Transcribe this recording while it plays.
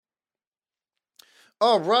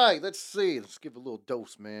All right, let's see. Let's give it a little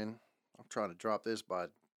dose, man. I'm trying to drop this by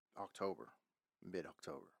October, mid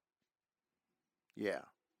October. Yeah,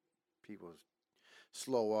 people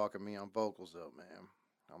slow walking me on vocals up, man.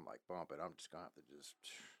 I'm like bumping. I'm just gonna have to just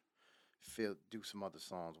do some other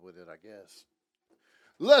songs with it, I guess.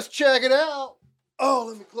 Let's check it out. Oh,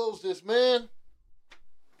 let me close this, man.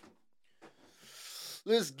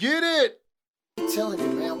 Let's get it. I'm telling you,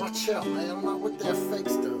 man, watch out, man. I'm not with that fake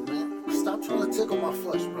stuff, man. Stop trying to tickle my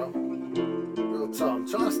flesh, bro. Real talk. I'm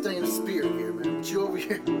trying to stay in the spirit here, man. But you over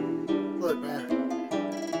here. Look, man.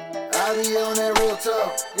 I be on that real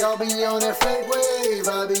talk, y'all be on that fake wave.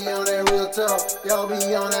 I be on that real talk, y'all be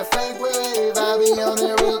on that fake wave. I be on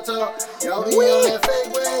that real talk, y'all be on that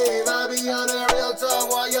fake wave. I be on that real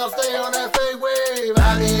talk while y'all stay on that fake wave.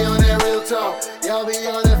 I be on that real talk, y'all be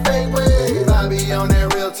on that fake wave. I be on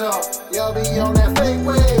that real talk, y'all be on that fake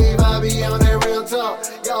wave. I be on that real talk,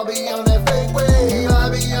 y'all be on that fake wave.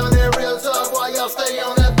 I be on that real talk while y'all stay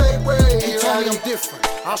on that fake wave. He told me I'm different,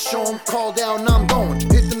 I'll show him, call down, I'm going.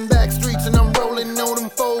 Hit them back streets and I'm rolling on them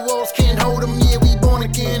four walls, can't hold them, yeah, we born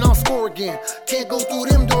again, I'll score again. Can't go through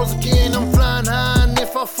them doors again, I'm flying high, and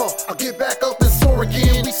if I fall, I'll get back up and soar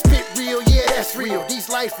again. We spit real, yeah, that's real. These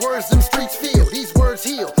life words, them streets feel, these words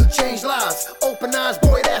heal, change lives, open eyes,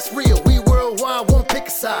 boy, that's real. We worldwide, won't pick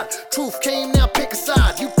a side. Truth came, now pick a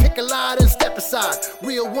side. You pick a lie and step aside.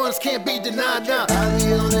 Real ones can't be denied now. I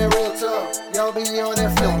be on that real talk, y'all be on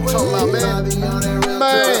that fake wave. Talking about, man. I be on that real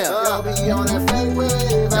talk, y'all be on that fake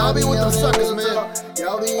wave. Y'all be with them suckers, man.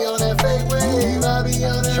 Y'all be on that fake wave. I be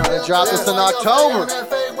on that trying to drop this in October. I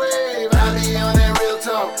be on that real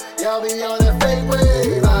talk, y'all be on that fake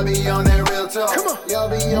wave. I be on that real talk, come on. Y'all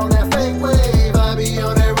be on that fake wave. I be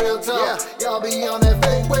on that real talk, y'all be on that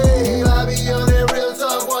fake wave. I be on that real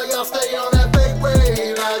talk while y'all stay on that fake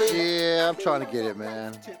wave. Yeah, I'm trying to get it,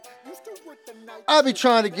 man. I be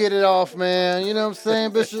trying to get it off, man. You know what I'm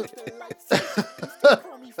saying, Bishop? I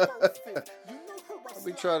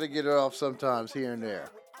be trying to get it off sometimes here and there.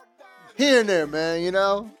 Here and there, man, you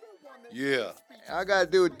know? Yeah. I gotta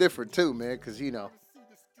do it different too, man, because, you know,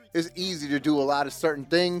 it's easy to do a lot of certain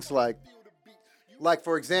things, like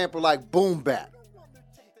for example, like boom bap.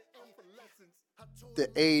 The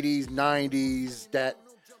 80s, 90s,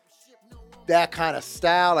 that kind of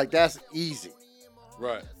style, like that's easy.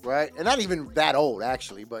 Right. Right? And not even that old,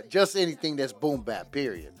 actually, but just anything that's boom bap,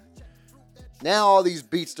 period. Now all these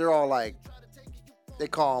beats, they're all like, they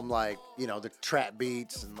call them like, you know, the trap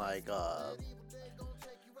beats and like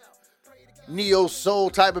neo soul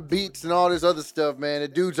type of beats and all this other stuff, man. The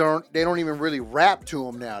dudes they don't even really rap to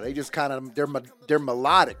them now. They just kind of, they're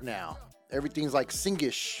melodic now. Everything's like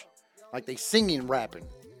singish, like they singing, rapping.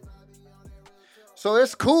 So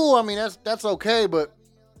it's cool. I mean, that's okay, but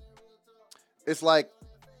it's like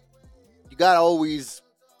you gotta always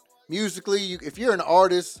musically. If you're an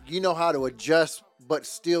artist, you know how to adjust, but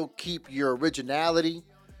still keep your originality,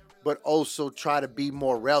 but also try to be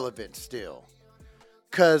more relevant still.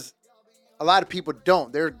 Cause a lot of people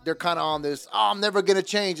don't. They're kind of on this. Oh, I'm never gonna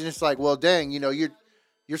change, and it's like, well, dang, you know, you're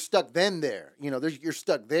stuck then there. You know, you're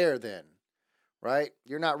stuck there then, right?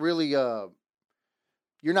 You're not really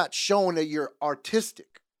you're not showing that you're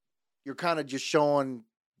artistic. You're kind of just showing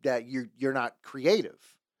that you're not creative.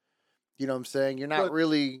 You know what I'm saying? You're not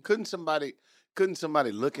really. Couldn't somebody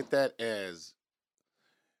look at that as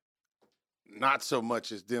not so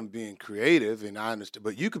much as them being creative? And I understand,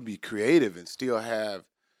 but you could be creative and still have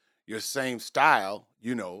your same style.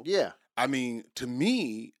 You know? Yeah. I mean, to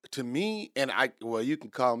me, and you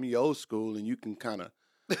can call me old school, and you can kind of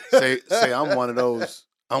say I'm one of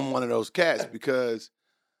those cats, because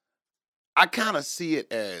I kind of see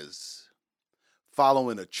it as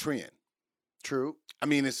following a trend. True. I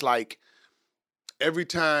mean, it's like every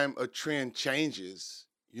time a trend changes,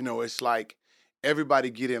 you know, it's like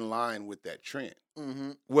everybody get in line with that trend.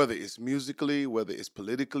 Mm-hmm. Whether it's musically, whether it's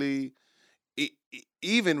politically,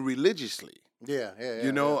 even religiously. Yeah.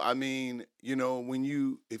 You know, I mean, you know,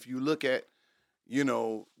 if you look at, you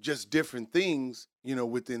know, just different things, you know,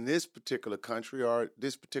 within this particular country or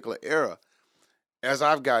this particular era, as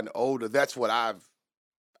I've gotten older, that's what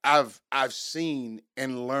I've seen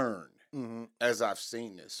and learned as I've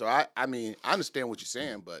seen this. So I mean, I understand what you're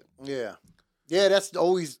saying, but yeah, that's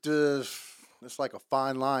always it's like a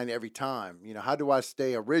fine line every time. You know, how do I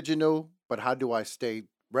stay original, but how do I stay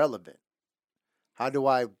relevant? How do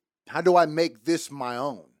I make this my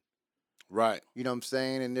own? Right. You know what I'm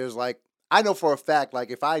saying? And there's like, I know for a fact,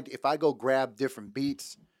 like if I go grab different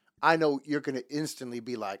beats, I know you're gonna instantly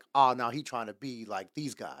be like, oh, now he trying to be like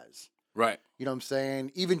these guys. Right. You know what I'm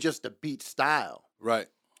saying? Even just the beat style. Right.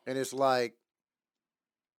 And it's like,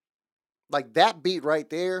 like that beat right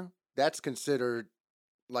there, that's considered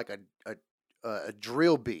like a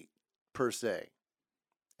drill beat per se.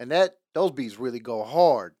 And those beats really go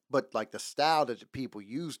hard, but like the style that the people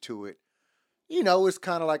use to it, it's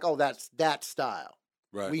kind of like, oh, that's that style.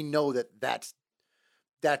 Right. We know that's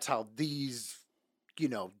how these,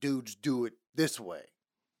 dudes do it this way.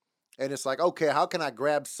 And it's like, okay, how can I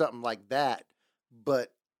grab something like that,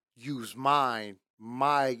 but use my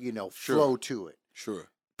flow to it? Sure.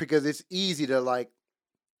 Because it's easy to like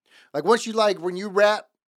once you when you rap,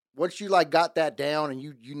 once you got that down and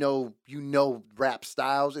you know rap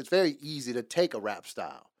styles, it's very easy to take a rap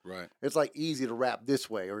style. Right. It's like easy to rap this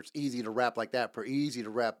way, or it's easy to rap like that, or easy to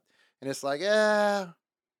rap, and it's like, yeah.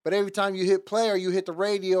 But every time you hit play or you hit the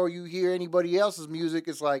radio or you hear anybody else's music,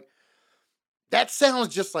 it's like that sounds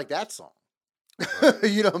just like that song. Right.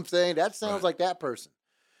 You know what I'm saying? That sounds like that person.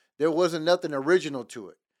 There wasn't nothing original to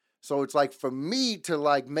it. So it's like for me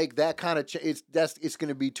to make that kind of it's going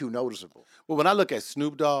to be too noticeable. Well, when I look at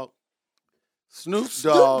Snoop Dogg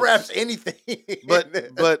raps anything,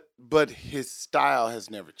 but his style has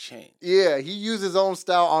never changed. Yeah, he uses his own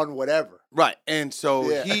style on whatever. Right, and so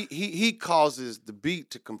he causes the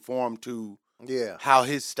beat to conform to how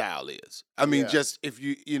his style is. I mean, just if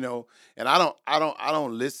and I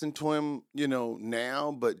don't listen to him,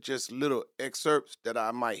 now, but just little excerpts that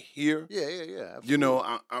I might hear. Yeah.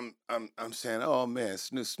 Absolutely. I'm saying, oh man,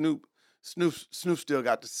 Snoop still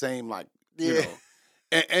got the same you know.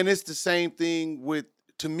 And it's the same thing with,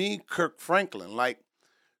 to me, Kirk Franklin. Like,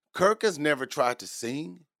 Kirk has never tried to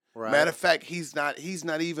sing. Right. Matter of fact, he's not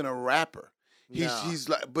even a rapper. He's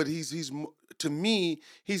to me,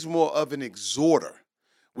 he's more of an exhorter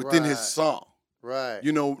within his song. Right.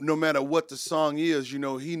 No matter what the song is, he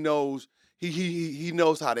knows he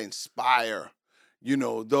knows how to inspire,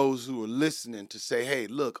 those who are listening to say, hey,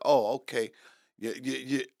 look, oh, okay,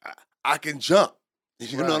 I can jump.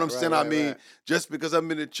 You know what I'm saying? I mean, just because I'm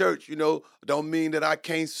in the church, don't mean that I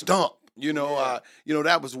can't stomp.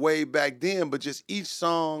 That was way back then. But just each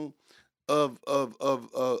song of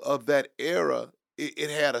that era, it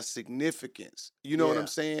had a significance. You know what I'm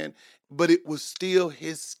saying? But it was still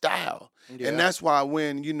his style, and that's why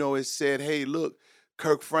when it said, "Hey, look,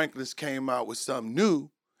 Kirk Franklin's came out with something new,"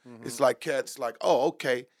 it's like cats like, "Oh,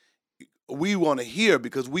 okay." We want to hear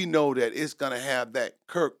because we know that it's going to have that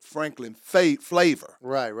Kirk Franklin flavor.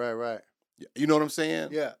 Right. You know what I'm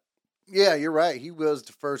saying? Yeah. Yeah, you're right. He was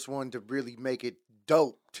the first one to really make it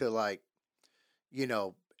dope to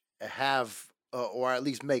have or at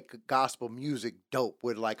least make gospel music dope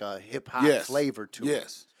with a hip hop flavor to it.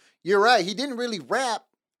 Yes. You're right. He didn't really rap.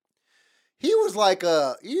 He was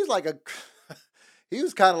he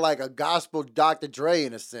was kind of like a gospel Dr. Dre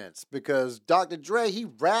in a sense, because Dr. Dre, he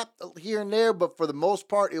rapped here and there, but for the most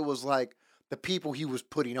part, it was like the people he was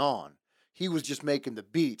putting on. He was just making the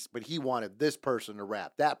beats, but he wanted this person to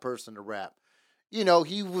rap, that person to rap. He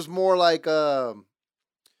was more like,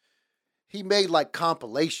 he made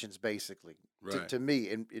compilations basically, to me.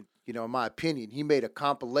 And, in my opinion, he made a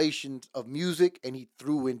compilation of music and he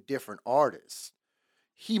threw in different artists.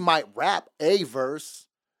 He might rap a verse,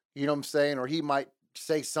 you know what I'm saying? Or he might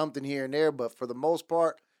say something here and there, but for the most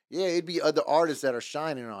part, it'd be other artists that are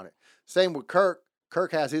shining on it. Same with Kirk.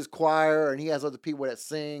 Kirk has his choir and he has other people that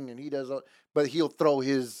sing and he does, but he'll throw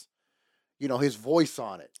his voice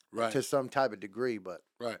on it to some type of degree. But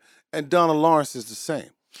and Donald Lawrence is the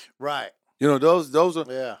same. Right. Those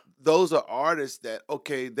are artists that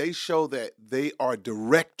they show that they are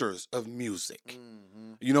directors of music.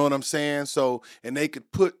 Mm-hmm. You know what I'm saying? So, and they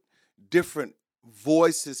could put different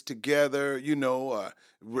voices together, no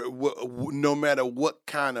matter what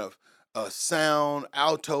kind of sound,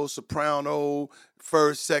 alto, soprano,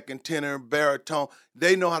 first, second, tenor, baritone,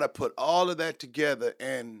 they know how to put all of that together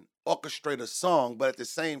and orchestrate a song, but at the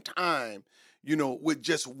same time, with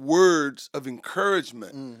just words of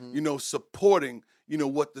encouragement, supporting,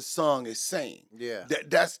 what the song is saying. Yeah.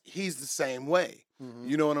 He's the same way. Mm-hmm.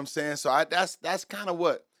 You know what I'm saying? So that's kind of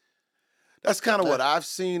what I've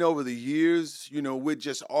seen over the years, with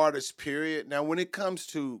just artists, period. Now, when it comes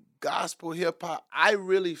to gospel hip hop, I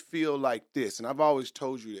really feel like this, and I've always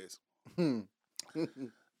told you this.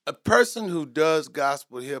 A person who does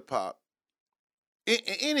gospel hip hop,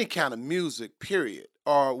 any kind of music, period,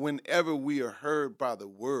 or whenever we are heard by the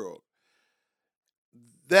world,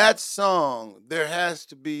 that song, there has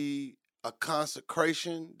to be a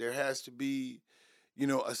consecration, there has to be,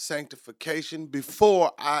 a sanctification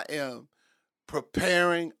before I am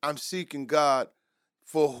preparing, I'm seeking God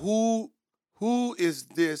for who is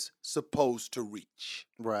this supposed to reach?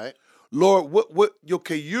 Right. Lord,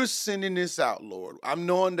 okay, you're sending this out, Lord. I'm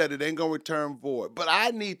knowing that it ain't going to return void, but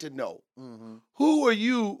I need to know, who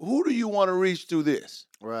do you want to reach through this?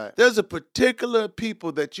 Right. There's a particular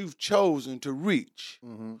people that you've chosen to reach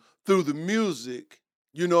through the music,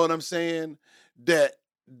 you know what I'm saying, that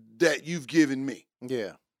you've given me.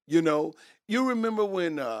 Yeah. You know, you remember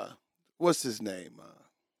when, what's his name?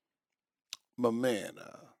 My man,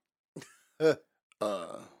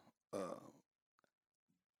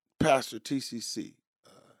 Pastor TCC,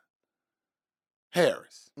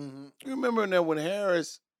 Harris. You remember that when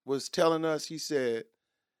Harris was telling us, he said,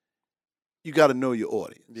 you got to know your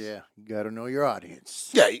audience. Yeah, you got to know your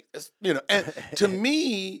audience. Yeah, you know, and to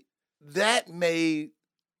me, that made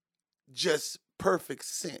just perfect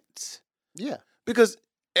sense. Yeah. Because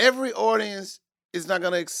every audience is not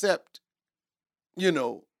going to accept, you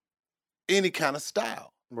know, any kind of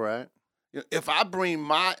style. Right. You know, if I bring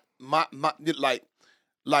my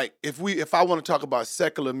like if I want to talk about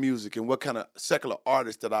secular music and what kind of secular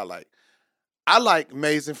artists that I like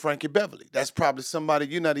Maze and Frankie Beverly. That's probably somebody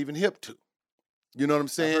you're not even hip to. You know what I'm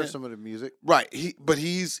saying? I heard some of the music. Right.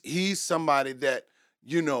 He's somebody that,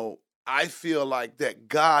 you know, I feel like that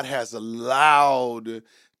God has allowed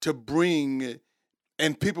to bring,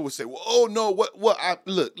 and people would say, well, oh no, what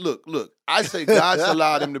look. I say God's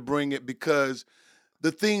allowed him to bring it because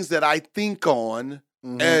the things that I think on,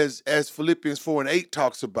 as Philippians 4:8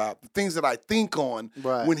 talks about, the things that I think on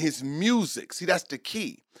when his music, see, that's the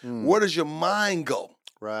key. Where does your mind go?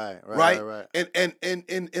 Right.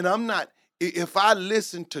 And I'm not, if I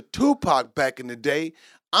listened to Tupac back in the day,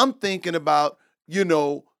 I'm thinking about, you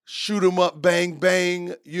know, shoot 'em up, bang,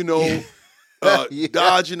 bang, you know,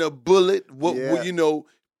 dodging a bullet, you know,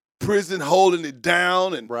 prison holding it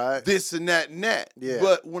down and this and that and that. Yeah.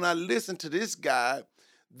 But when I listen to this guy,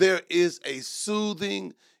 there is a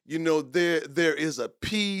soothing, you know, there is a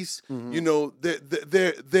peace, you know,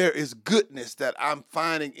 there is goodness that I'm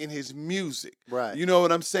finding in his music. Right. You know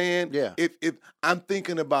what I'm saying? Yeah. If I'm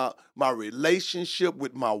thinking about my relationship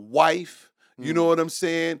with my wife, you know what I'm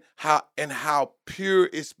saying? How pure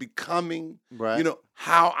it's becoming. Right. You know,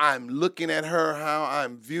 how I'm looking at her, how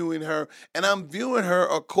I'm viewing her. And I'm viewing her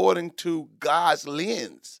according to God's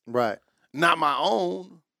lens. Right. Not my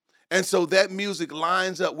own. And so that music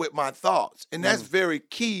lines up with my thoughts. And that's very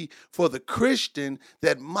key for the Christian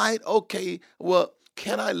that might, okay, well,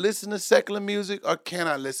 can I listen to secular music or can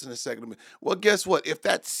I listen to secular music? Well, guess what? If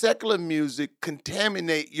that secular music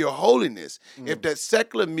contaminate your holiness, if that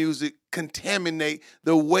secular music contaminate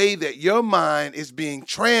the way that your mind is being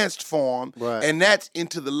transformed, and that's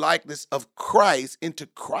into the likeness of Christ, into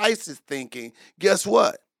Christ's thinking, guess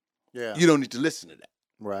what? Yeah. You don't need to listen to that.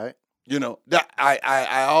 Right. You know, that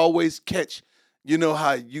I always catch, you know,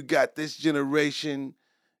 how you got this generation,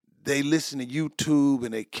 they listen to YouTube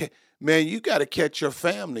and man, you got to catch your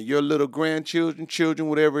family, your little grandchildren, children,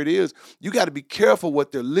 whatever it is. You got to be careful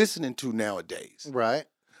what they're listening to nowadays. Right.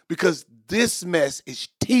 Because this mess is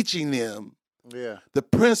teaching them the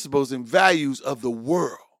principles and values of the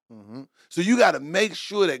world. So you got to make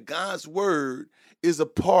sure that God's word is a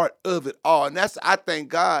part of it all. And I thank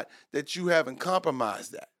God that you haven't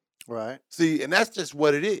compromised that. Right. See, and that's just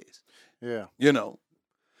what it is. Yeah. You know.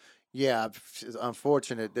 Yeah, it's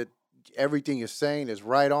unfortunate that everything you're saying is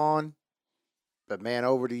right on. But man,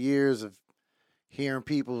 over the years of hearing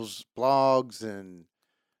people's blogs and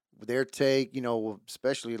their take, you know,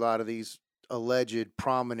 especially a lot of these alleged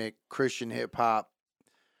prominent Christian hip hop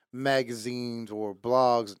magazines or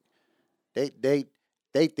blogs, they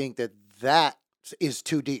think that is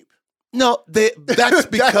too deep. No, that's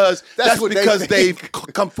because they've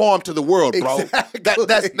conformed to the world, bro.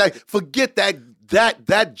 Exactly. Forget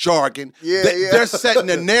that jargon. They're setting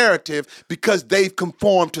a narrative because they've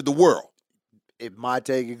conformed to the world. It might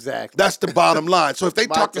take exactly. That's the bottom line. So if they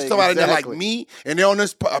talk to somebody that's like me and they're on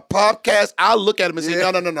this podcast, I'll look at them and say,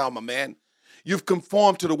 no, my man. You've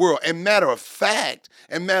conformed to the world. And matter of fact,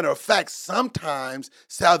 sometimes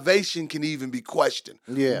salvation can even be questioned.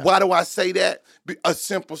 Yeah. Why do I say that? A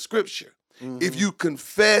simple scripture. If you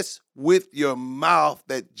confess with your mouth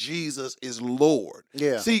that Jesus is Lord.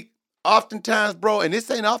 Yeah. See, oftentimes, bro, and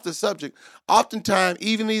this ain't off the subject, oftentimes,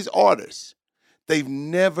 even these artists, they've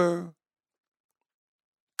never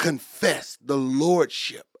confessed the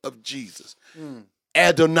lordship of Jesus.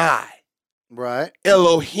 Adonai. Right.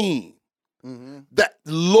 Elohim. That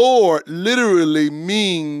Lord literally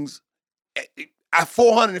means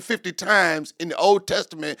 450 times in the Old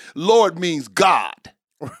Testament, Lord means God.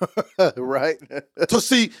 Right. So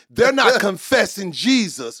see, they're not confessing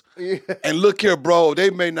Jesus. And look here, bro, they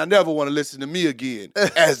may not never want to listen to me again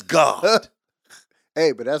as God.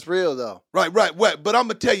 Hey, but that's real though. Right. But I'm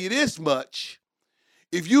gonna tell you this much: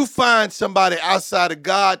 if you find somebody outside of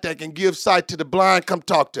God that can give sight to the blind, come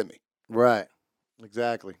talk to me. Right.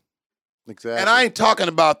 Exactly. And I ain't talking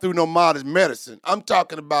about through no modern medicine. I'm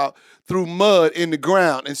talking about through mud in the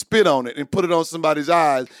ground and spit on it and put it on somebody's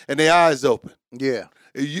eyes and their eyes open. Yeah.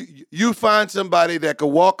 You find somebody that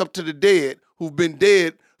can walk up to the dead who've been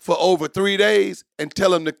dead for over 3 days and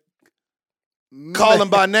tell them to call them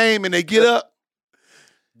by name and they get up.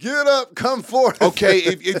 Get up, come forth. Okay,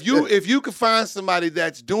 if you can find somebody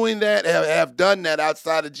that's doing that, have done that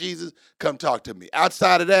outside of Jesus, come talk to me.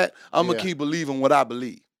 Outside of that, I'm gonna keep believing what I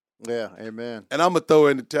believe. Yeah, amen. And I'm gonna throw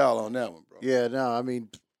in the towel on that one, bro. Yeah, no, I mean,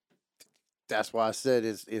 that's why I said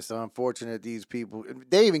it's unfortunate these people,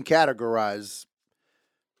 they even categorize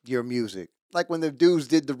your music. Like when the dudes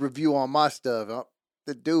did the review on my stuff,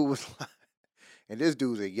 the dude was like, and this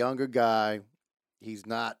dude's a younger guy. He's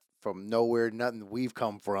not from nowhere, nothing we've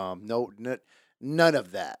come from. None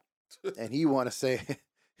of that. And he want to say,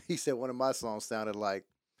 he said one of my songs sounded like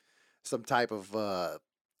some type of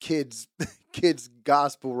kids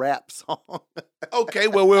gospel rap song. Okay,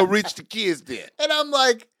 well, we'll reach the kids then. And I'm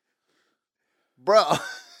like, bro,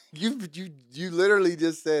 you literally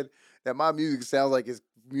just said that my music sounds like it's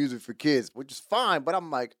music for kids, which is fine. But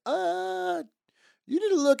I'm like, you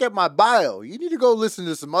need to look at my bio. You need to go listen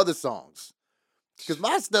to some other songs. Because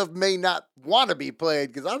my stuff may not want to be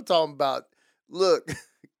played because I'm talking about, look,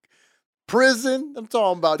 prison. I'm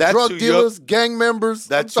talking about drug dealers, gang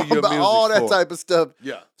members. I'm talking about all that type of stuff.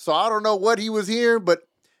 Yeah. So I don't know what he was hearing, but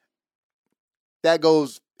that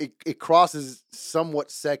goes, it crosses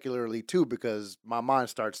somewhat secularly too, because my mind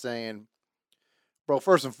starts saying, bro,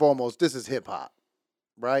 first and foremost, this is hip hop,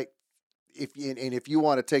 right? If you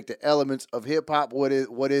want to take the elements of hip hop, what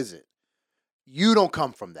is it? You don't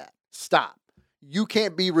come from that. Stop. You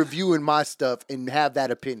can't be reviewing my stuff and have that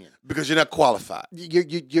opinion because you're not qualified.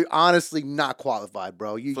 You're honestly not qualified,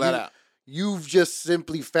 bro. Flat out. You've just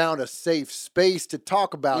simply found a safe space to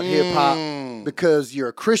talk about hip hop because you're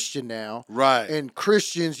a Christian now, right? And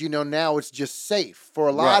Christians, now it's just safe for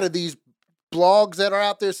a lot of these blogs that are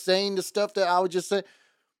out there saying the stuff that I would just say.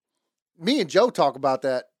 Me and Joe talk about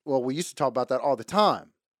that. Well, we used to talk about that all the time.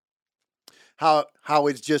 How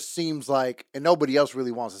it just seems like, and nobody else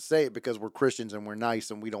really wants to say it because we're Christians and we're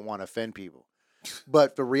nice and we don't want to offend people.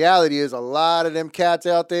 But the reality is a lot of them cats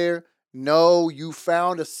out there know you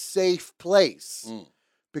found a safe place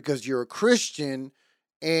because you're a Christian,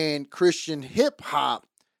 and Christian hip hop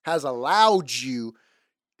has allowed you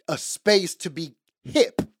a space to be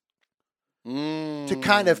hip, to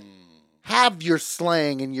kind of have your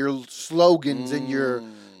slang and your slogans and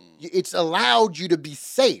it's allowed you to be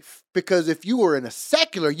safe. Because if you were in a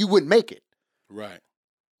secular, you wouldn't make it. Right.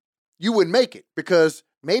 You wouldn't make it because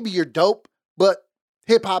maybe you're dope, but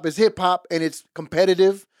hip hop is hip hop and it's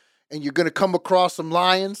competitive, and you're going to come across some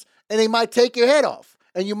lions and they might take your head off.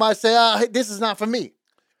 And you might say, this is not for me.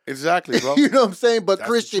 Exactly, bro. You know what I'm saying? But that's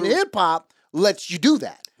Christian hip hop lets you do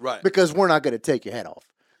that. Right. Because we're not going to take your head off.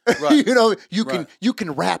 Right. You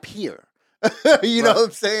can rap here. You know what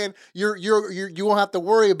I'm saying? You won't have to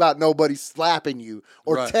worry about nobody slapping you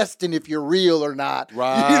or testing if you're real or not.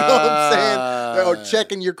 Right. You know what I'm saying? Or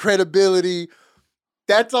checking your credibility.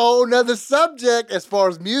 That's a whole nother subject as far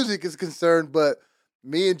as music is concerned. But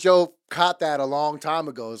me and Joe caught that a long time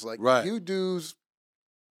ago. It's like, you dudes,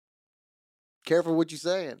 careful what you're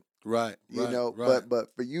saying. Right.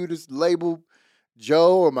 But for you to label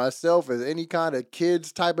Joe or myself as any kind of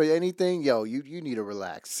kids type of anything, yo, you need to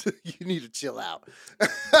relax. You need to chill out.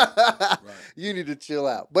 You need to chill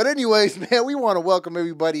out. But anyways, man, we want to welcome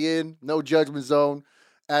everybody in. No judgment zone.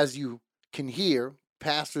 As you can hear,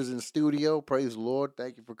 pastors in the studio. Praise the Lord.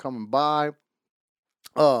 Thank you for coming by.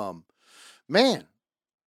 Man,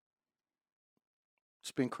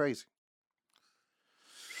 it's been crazy.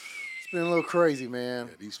 It's been a little crazy, man.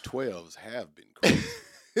 Yeah, these 12s have been crazy.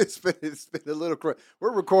 It's been a little crazy.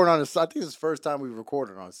 We're recording on I think this is the first time we've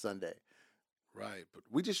recorded on Sunday. Right, but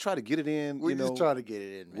we just try to get it in. We're just trying to get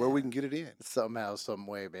it in, man. Where we can get it in. Somehow, some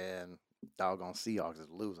way, man. Doggone Seahawks is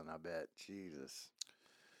losing, I bet. Jesus.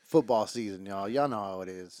 Football season, y'all. Y'all know how it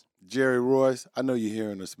is. Jerry Royce, I know you're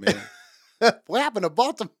hearing us, man. What happened to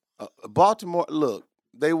Baltimore? Baltimore, look,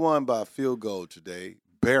 they won by a field goal today,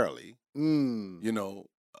 barely. The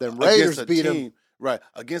The Raiders beat them. Right,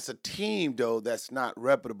 against a team, though, that's not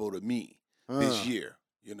reputable to me this year,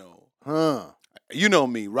 You know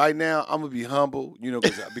me. Right now, I'm going to be humble,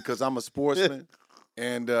 because I'm a sportsman.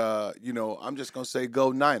 And, I'm just going to say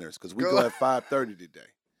go Niners because we go at 5:30 today,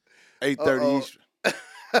 8:30 Eastern.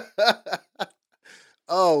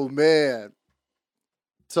 Oh, man.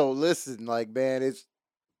 So, listen, man,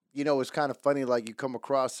 it's kind of funny. Like you come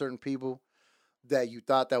across certain people that you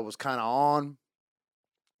thought that was kind of on,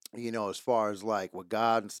 as far as like with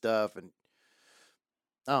God and stuff. And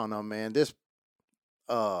I don't know, man.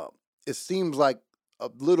 Uh, it seems like a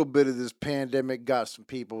little bit of this pandemic got some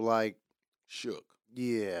people like Shook.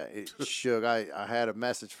 yeah, it shook. I had a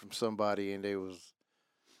message from somebody and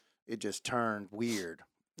it just turned weird.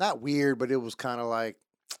 Not weird, but it was kind of like,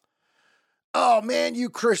 oh man, you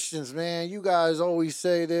Christians, man, you guys always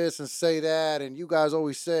say this and say that, and you guys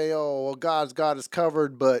always say, oh, well, God's got us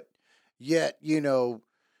covered, but yet, you don't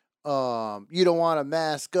want to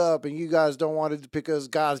mask up, and you guys don't want it because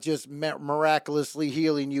God's just miraculously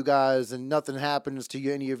healing you guys, and nothing happens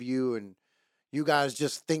to any of you, and you guys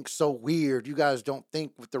just think so weird. You guys don't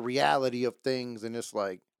think with the reality of things, and it's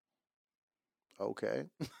like, okay.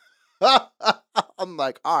 I'm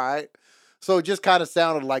like, all right. So it just kind of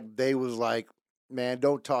sounded like they was like, man,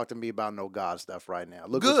 don't talk to me about no God stuff right now.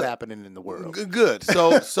 Look what's happening in the world. Good.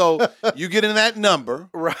 So you get in that number,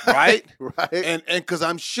 right? Right. And because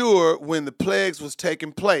I'm sure when the plagues was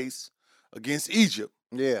taking place against Egypt,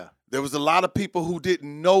 yeah, there was a lot of people who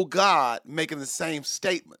didn't know God making the same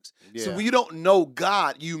statements. Yeah. So when you don't know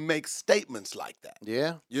God, you make statements like that.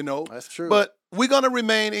 Yeah. That's true. But we're going to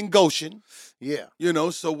remain in Goshen. Yeah.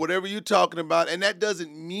 So whatever you're talking about, and that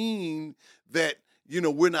doesn't mean that,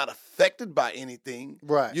 we're not affected by anything.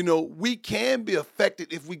 Right. We can be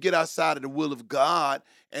affected if we get outside of the will of God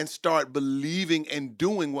and start believing and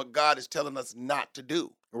doing what God is telling us not to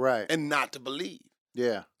do. Right. And not to believe.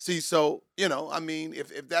 Yeah. See, so,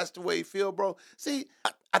 if that's the way you feel, bro, see,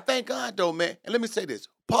 I thank God, though, man. And let me say this.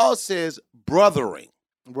 Paul says, brothering.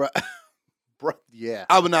 Right. Yeah.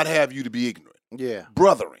 I would not have you to be ignorant. Yeah.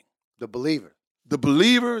 Brothering. The believer. The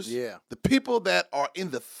believers, Yeah. the people that are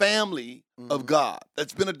in the family of God,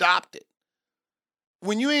 that's been adopted.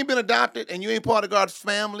 When you ain't been adopted and you ain't part of God's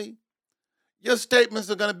family, your statements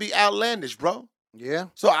are gonna be outlandish, bro. Yeah.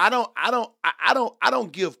 So I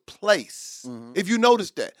don't give place. If you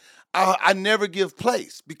notice that, I never give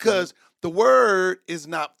place because the word is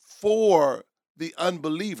not for the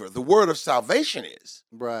unbeliever. The word of salvation is.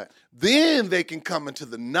 Right. Then they can come into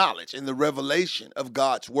the knowledge and the revelation of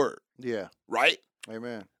God's word. Yeah. Right?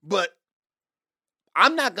 Amen. But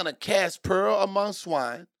I'm not going to cast pearl among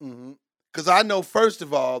swine Mm-hmm. because I know, first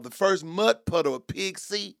of all, the first mud puddle a pig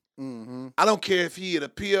see, I don't care if he in a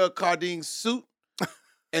Pierre Cardin suit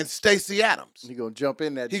and Stacey Adams. He going to jump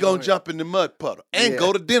in that He going to jump in the mud puddle and Yeah.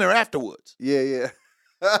 go to dinner afterwards. Yeah.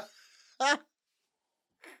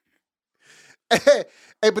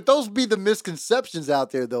 Hey, but those be the misconceptions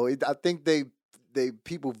out there, though. I think they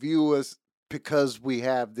people view us because we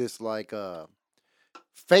have this like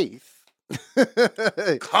faith,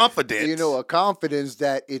 Confidence. a confidence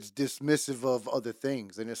that it's dismissive of other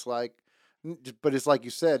things, and it's like, but it's like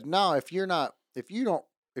you said, no, if you're not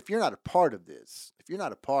a part of this, if you're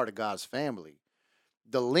not a part of God's family,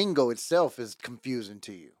 the lingo itself is confusing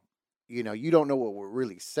to you. You don't know what we're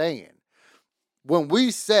really saying. When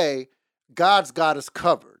we say God's got us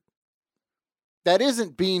covered, that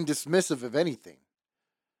isn't being dismissive of anything.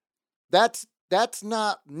 That's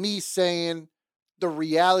not me saying the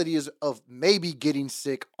realities of maybe getting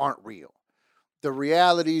sick aren't real. The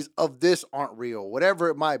realities of this aren't real, whatever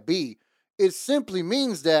it might be. It simply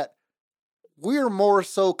means that we're more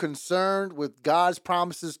so concerned with God's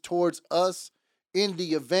promises towards us in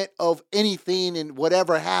the event of anything and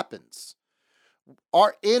whatever happens.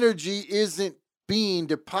 Our energy isn't being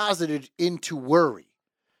deposited into worry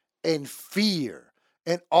and fear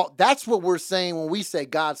and all. That's what we're saying when we say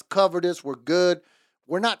God's covered us, we're good.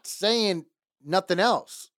 We're not saying nothing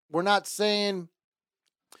else. We're not saying,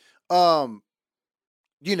 I'm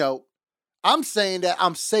saying that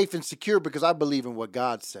I'm safe and secure because I believe in what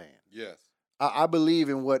God's saying. Yes. I believe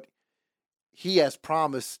in what he has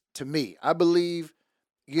promised to me. I believe,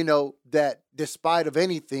 that despite of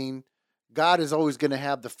anything, God is always going to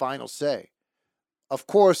have the final say. Of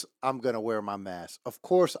course, I'm going to wear my mask. Of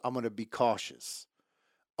course, I'm going to be cautious.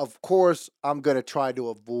 Of course, I'm going to try to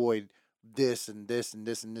avoid this and this and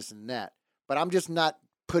this and this and that. But I'm just not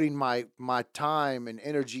putting my time and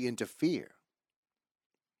energy into fear.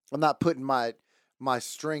 I'm not putting my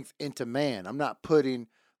strength into man. I'm not putting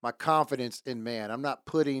my confidence in man. I'm not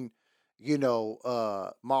putting,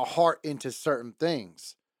 my heart into certain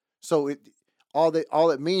things. So all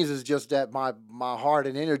it means is just that my heart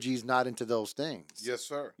and energy is not into those things. Yes,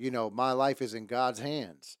 sir. My life is in God's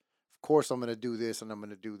hands. Of course, I'm going to do this and I'm going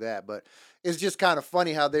to do that. But it's just kind of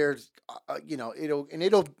funny how there's,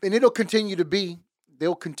 it'll continue to be.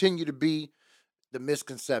 They'll continue to be the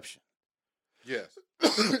misconception. Yes.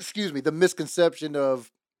 Excuse me, the misconception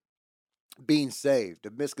of being saved,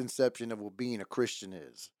 the misconception of what being a Christian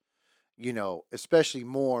is. Especially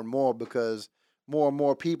more and more because more and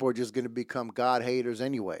more people are just going to become God haters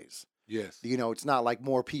anyways. Yes. It's not like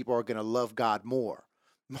more people are going to love God more.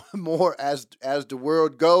 More as the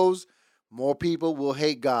world goes, more people will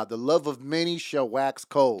hate God. The love of many shall wax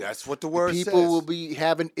cold. That's what the word says. People will be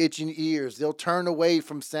having itching ears. They'll turn away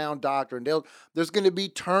from sound doctrine. There's going to be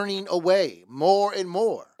turning away more and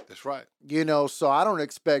more. That's right. So I don't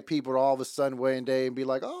expect people to all of a sudden one day and be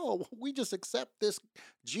like, "Oh, we just accept this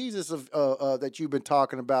Jesus of that you've been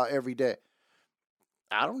talking about every day."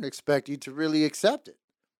 I don't expect you to really accept it.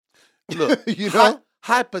 Look,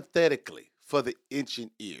 hypothetically, for the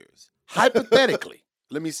itching ears, hypothetically,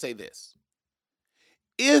 let me say this.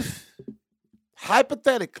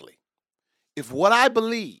 Hypothetically, if what I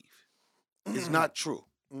believe is not true,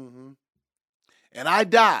 and I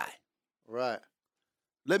die, right?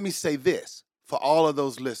 Let me say this for all of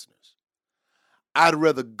those listeners. I'd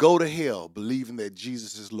rather go to hell believing that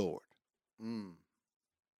Jesus is Lord than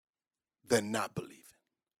not believing.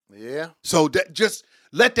 Yeah. So just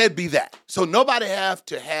let that be that. So nobody have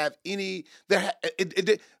to have any.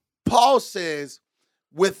 Paul says,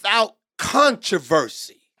 without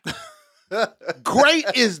controversy, great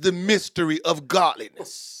is the mystery of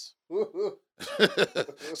godliness.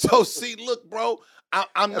 So see, look, bro,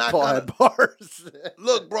 I'm not gonna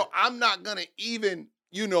look, bro. I'm not gonna even,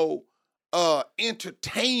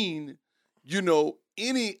 entertain,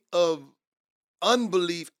 any of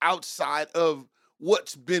unbelief outside of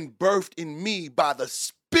what's been birthed in me by the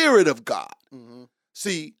Spirit of God.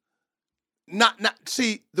 See,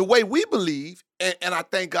 see the way we believe, and I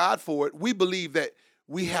thank God for it. We believe that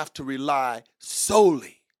we have to rely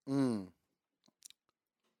solely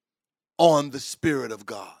on the Spirit of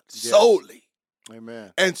God, solely.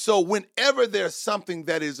 Amen. And so whenever there's something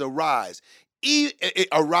that it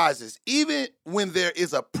arises, even when there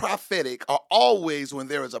is a prophetic, or always when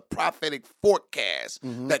there is a prophetic forecast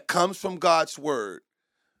that comes from God's word,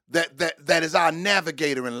 that is our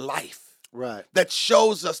navigator in life, right? That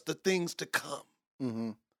shows us the things to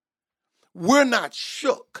come. We're not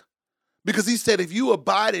shook because he said, if you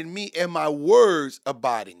abide in me and my words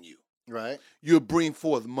abide in you, right, you'll bring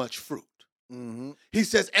forth much fruit. He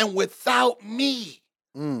says, and without me,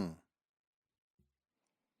 you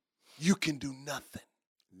can do nothing.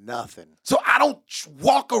 Nothing. So I don't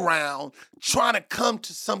walk around trying to come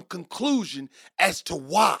to some conclusion as to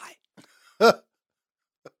why.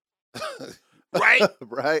 Right?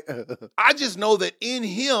 Right. I just know that in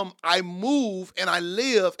him I move and I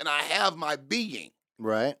live and I have my being.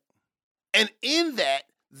 Right. And in that,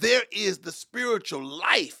 there is the spiritual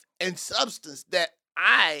life and substance that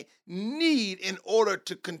I need in order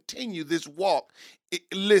to continue this walk.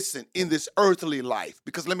 Listen, in this earthly life,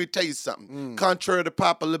 because let me tell you something. Contrary to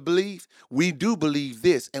popular belief, we do believe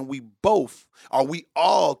this, and we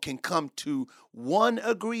all can come to one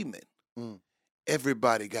agreement.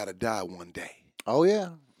 Everybody got to die one day. Oh,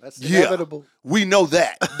 yeah. That's inevitable. We know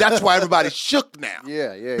that. That's why everybody's shook now.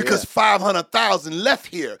 Yeah. Because 500,000 left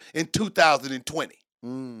here in 2020.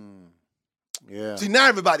 Yeah. See, now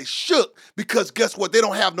everybody's shook because guess what? They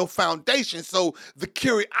don't have no foundation. So the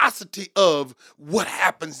curiosity of what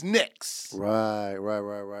happens next. Right.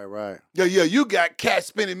 Yeah. You got cats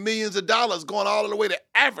spending millions of dollars going all the way to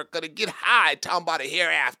Africa to get high, talking about a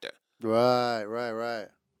hereafter. Right.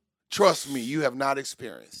 Trust me, you have not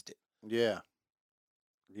experienced it. Yeah.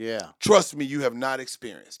 Trust me, you have not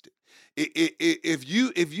experienced it. If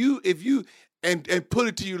you and put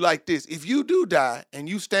it to you like this, if you do die and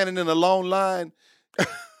you standing in a long line,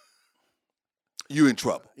 you in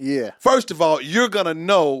trouble. Yeah. First of all, you're going to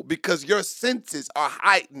know because your senses are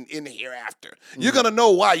heightened in the hereafter. You're going to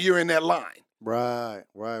know why you're in that line. Right.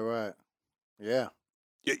 Yeah.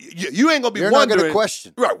 You ain't going to be you're wondering. You're not going to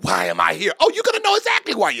question. Right, why am I here? Oh, you're going to know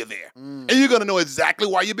exactly why you're there. And you're going to know exactly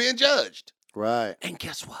why you're being judged. Right. And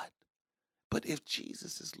guess what? But if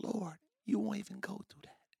Jesus is Lord, you won't even go through that.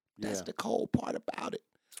 That's the cold part about it.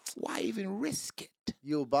 Why even risk it?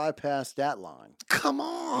 You'll bypass that line. Come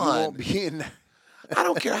on. You won't be in that. I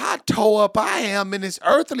don't care how toe up I am in this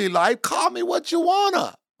earthly life. Call me what you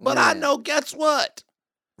wanna. But I know, guess what?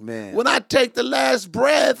 Man. When I take the last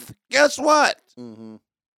breath, guess what?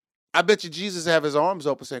 I bet you Jesus have his arms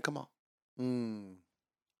open saying, come on.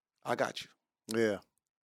 I got you. Yeah.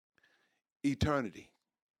 Eternity.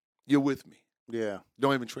 You're with me. Yeah.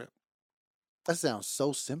 Don't even trip. That sounds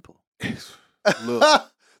so simple.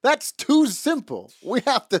 Look. That's too simple. We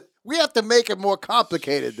have to make it more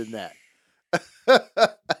complicated than that.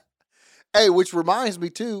 Hey, which reminds me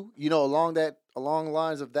too, along the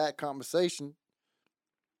lines of that conversation,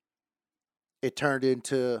 it turned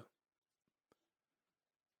into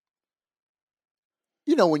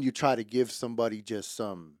when you try to give somebody just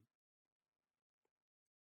some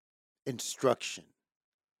instruction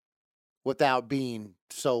without being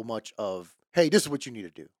so much of, hey, this is what you need to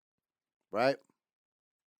do, right?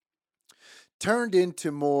 Turned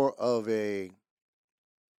into more of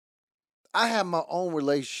I have my own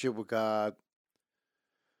relationship with God.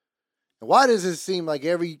 And why does it seem like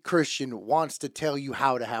every Christian wants to tell you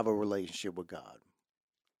how to have a relationship with God?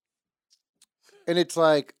 And it's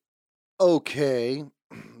like, okay,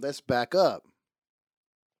 let's back up.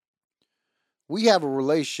 We have a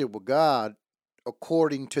relationship with God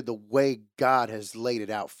according to the way God has laid it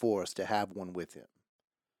out for us to have one with Him.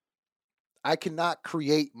 I cannot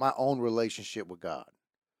create my own relationship with God.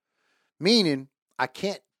 Meaning, I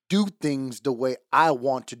can't do things the way I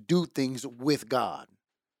want to do things with God.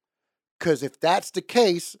 Because if that's the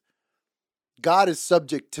case, God is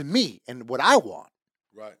subject to me and what I want.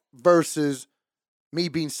 Right. Versus me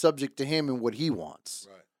being subject to Him and what He wants.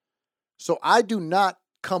 Right. So I do not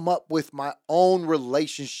come up with my own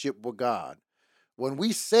relationship with God. When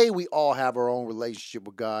we say we all have our own relationship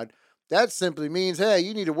with God, that simply means, hey,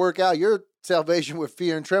 you need to work out your salvation with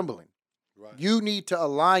fear and trembling. Right. You need to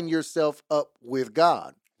align yourself up with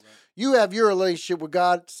God. Right. You have your relationship with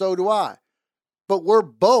God, so do I. But we're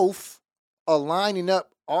both aligning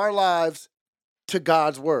up our lives to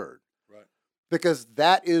God's word. Right. Because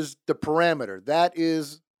that is the parameter. That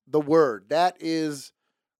is the word. That is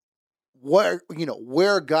where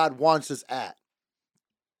God wants us at.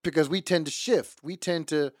 Because we tend to shift. We tend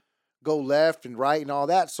to go left and right and all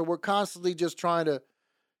that. So we're constantly just trying to,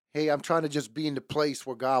 hey, I'm trying to just be in the place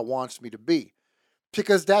where God wants me to be.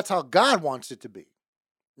 Because that's how God wants it to be.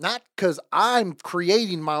 Not because I'm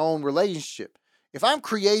creating my own relationship. If I'm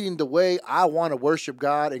creating the way I want to worship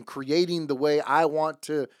God and creating the way I want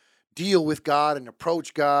to deal with God and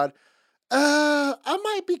approach God, I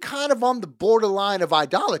might be kind of on the borderline of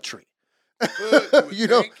idolatry.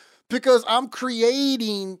 Because I'm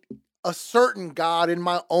creating a certain God in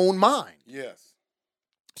my own mind. Yes.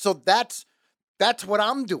 So that's what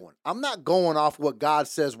I'm doing. I'm not going off what God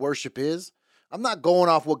says worship is. I'm not going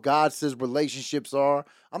off what God says relationships are.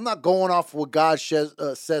 I'm not going off what God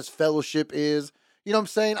says fellowship is. You know what I'm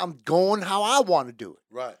saying? I'm going how I want to do it.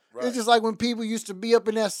 Right. It's just like when people used to be up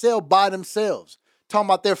in that cell by themselves, talking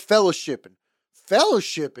about their fellowshipping.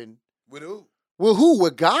 Fellowshipping? With who? With who?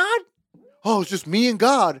 With God? Oh, it's just me and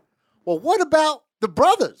God. Well, what about the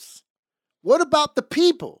brothers? What about the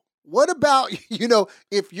people? What about,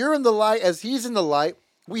 if you're in the light as He's in the light,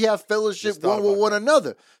 we have fellowship one with one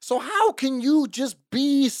another. So how can you just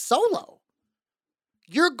be solo?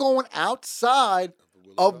 You're going outside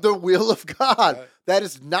of the will of God. Right. That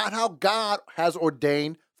is not how God has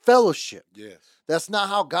ordained fellowship. Yes. That's not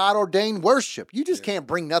how God ordained worship. You just can't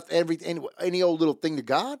bring any old little thing to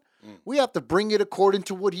God. We have to bring it according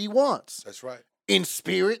to what He wants. That's right. In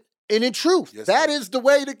spirit and in truth. Yes, that sir. is the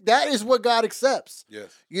way that is what God accepts.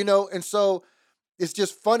 Yes. And so it's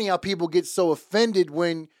just funny how people get so offended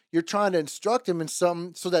when you're trying to instruct them in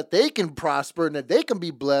something so that they can prosper and that they can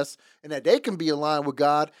be blessed and that they can be aligned with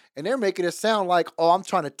God. And they're making it sound like, oh, I'm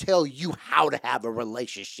trying to tell you how to have a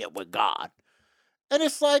relationship with God. And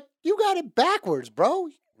it's like, you got it backwards, bro.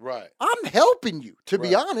 Right. I'm helping you, to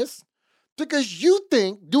be honest, because you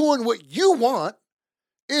think doing what you want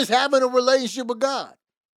is having a relationship with God.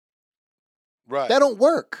 Right. That don't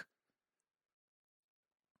work.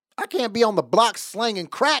 I can't be on the block slanging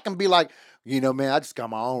crack and be like, man, I just got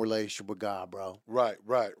my own relationship with God, bro. Right.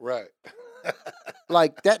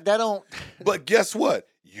 Like that don't. But guess what?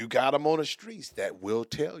 You got them on the streets that will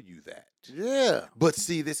tell you that. Yeah. But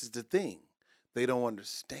see, this is the thing. They don't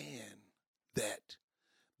understand that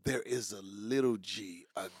there is a little g,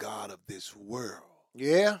 a God of this world.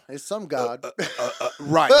 Yeah, it's some God.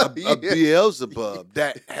 Right, a Beelzebub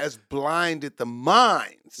that has blinded the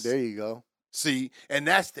minds. There you go. See, and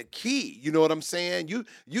that's the key. You know what I'm saying?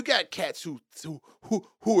 You got cats who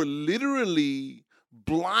are literally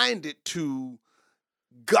blinded to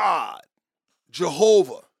God,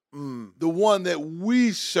 Jehovah, the one that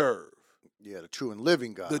we serve. Yeah, the true and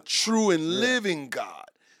living God. The true and living God.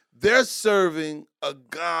 They're serving a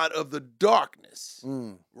God of the darkness,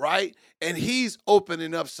 right? And He's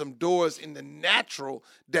opening up some doors in the natural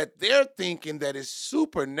that they're thinking that is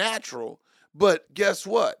supernatural, but guess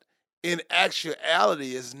what? In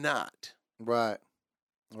actuality, is not. Right.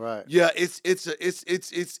 Yeah,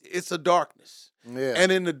 it's a darkness. Yeah.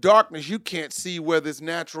 And in the darkness, you can't see whether it's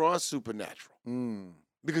natural or supernatural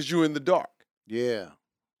because you're in the dark. Yeah.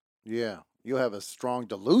 You'll have a strong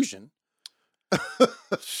delusion.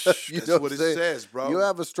 That's what it says, bro. You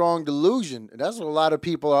have a strong delusion, and that's what a lot of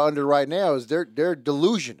people are under right now. Is they're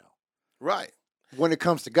delusional. Right. when it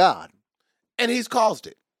comes to God. And he's caused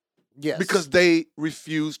it. Yes. Because they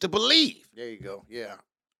refuse to believe. There you go. Yeah.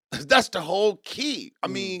 That's the whole key. I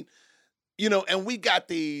mean, and we got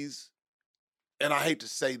these, and I hate to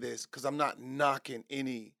say this because I'm not knocking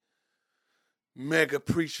any mega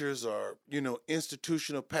preachers or,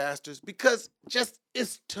 institutional pastors, because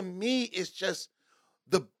to me, it's just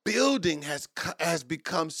the building has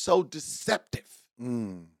become so deceptive.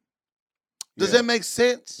 Does that make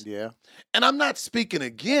sense? Yeah. And I'm not speaking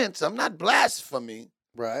against, I'm not blaspheming.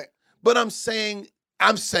 Right. But I'm saying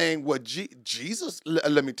what Jesus,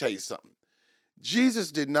 let me tell you something.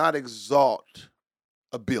 Jesus did not exalt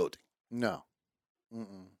a building. No.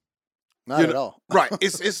 Not at all. Right.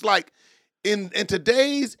 It's like in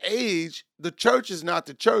today's age, the church is not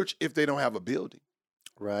the church if they don't have a building.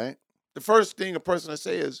 Right. The first thing a person will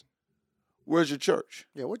say is, where's your church?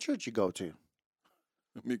 Yeah, what church you go to?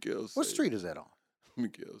 Miguel say, what street is that on?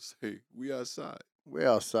 Miguel say, we outside. We're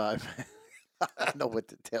outside, man. I know what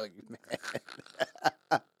to tell you,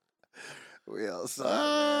 man. We outside,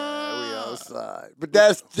 man. We outside. But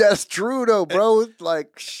that's true though, bro.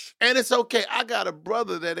 Like, and it's okay. I got a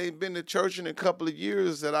brother that ain't been to church in a couple of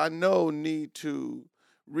years that I know need to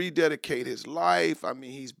rededicate his life. I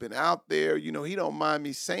mean, he's been out there. He don't mind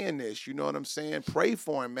me saying this. You know what I'm saying? Pray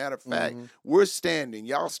for him. Matter of fact, we're standing.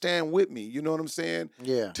 Y'all stand with me. You know what I'm saying?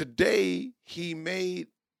 Yeah. Today, he made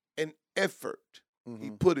an effort. He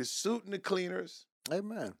put his suit in the cleaners.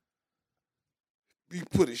 Amen. He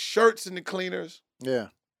put his shirts in the cleaners. Yeah.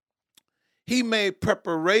 He made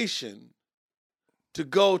preparation to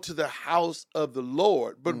go to the house of the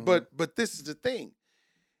Lord. But this is the thing.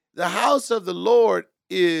 The house of the Lord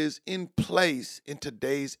is in place in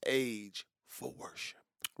today's age for worship.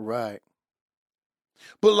 Right.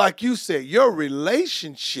 But like you said, your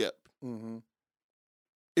relationship,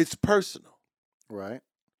 it's personal. Right.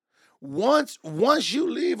 Once you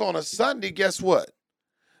leave on a Sunday, guess what?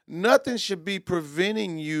 Nothing should be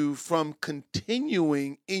preventing you from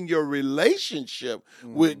continuing in your relationship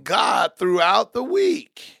with God throughout the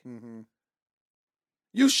week.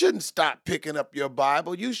 You shouldn't stop picking up your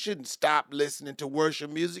Bible. You shouldn't stop listening to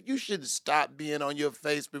worship music. You shouldn't stop being on your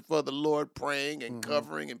face before the Lord, praying and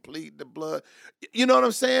covering and pleading the blood. You know what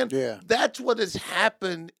I'm saying? Yeah. That's what has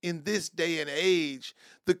happened in this day and age.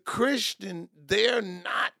 The Christian, they're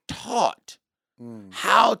not taught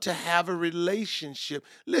how to have a relationship.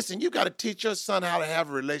 Listen, you got to teach your son how to have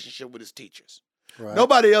a relationship with his teachers. Right.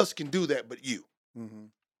 Nobody else can do that but you.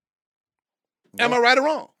 Am I right or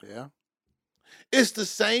wrong? Yeah. It's the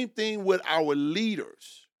same thing with our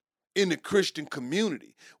leaders in the Christian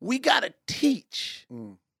community. We got to teach,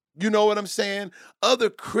 you know what I'm saying, other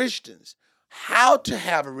Christians how to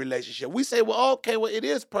have a relationship. We say, well, okay, well, it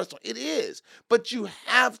is personal. It is. But you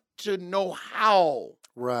have to know how.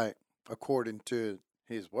 Right. According to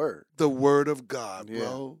his word. The word of God,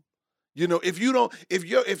 bro. If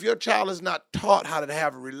your child is not taught how to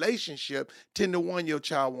have a relationship, 10 to 1, your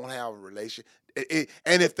child won't have a relationship.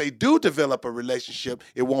 And if they do develop a relationship,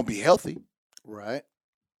 it won't be healthy. Right.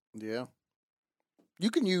 Yeah. You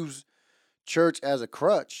can use church as a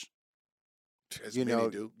crutch. As many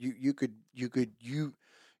do. You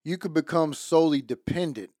could become solely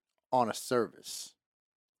dependent on a service.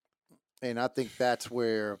 And I think that's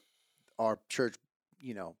where our church,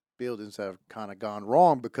 buildings have kind of gone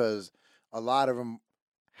wrong, because a lot of them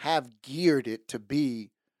have geared it to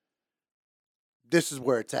be, this is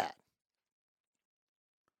where it's at.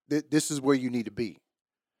 This is where you need to be.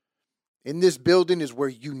 In this building is where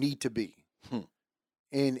you need to be.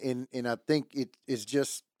 And I think it's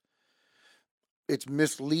just, it's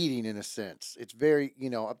misleading in a sense. It's very,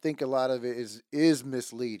 I think a lot of it is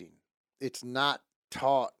misleading. It's not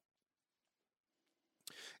taught.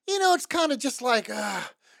 It's kind of just like,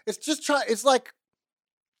 it's like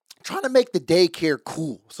trying to make the daycare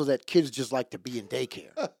cool so that kids just like to be in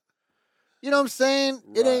daycare. You know what I'm saying?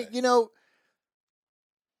 Right. It ain't,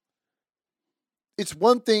 it's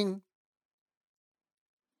one thing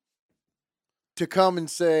to come and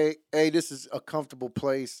say, hey, this is a comfortable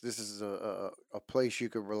place. This is a place you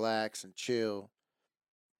can relax and chill,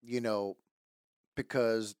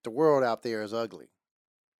 because the world out there is ugly,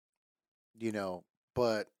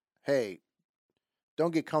 but hey,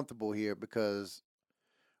 don't get comfortable here, because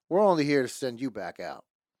we're only here to send you back out.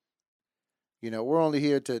 We're only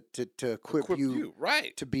here to equip you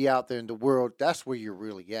right, to be out there in the world. That's where you're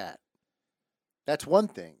really at. That's one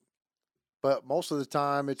thing. But most of the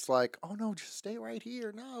time, it's like, oh, no, just stay right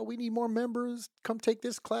here. No, we need more members. Come take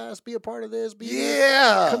this class. Be a part of this.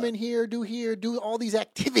 Come in here, do all these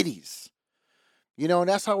activities. And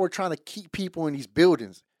that's how we're trying to keep people in these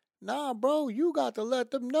buildings. Nah, bro, you got to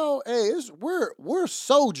let them know, hey, we're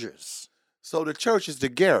soldiers. So the church is the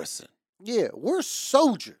garrison. Yeah, we're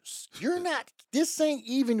soldiers. You're not, this ain't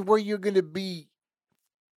even where you're going to be,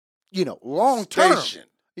 long term. Station.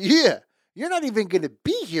 Yeah, you're not even going to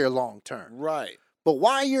be here long term. Right. But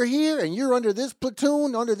while you're here and you're under this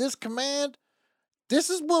platoon, under this command,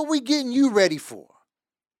 this is what we getting you ready for.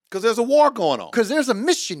 Because there's a war going on. Because there's a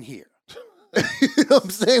mission here. You know what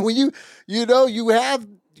I'm saying? When you're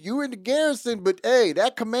in the garrison, but hey,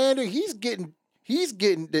 that commander, he's getting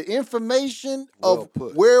the information Well of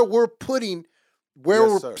put. where we're putting, where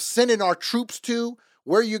Yes, we're sir. sending our troops to,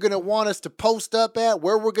 where you're gonna want us to post up at,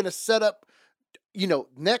 where we're gonna set up,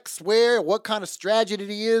 next where, what kind of strategy it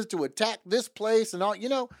is to attack this place and all.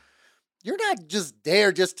 You're not just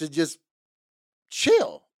there just to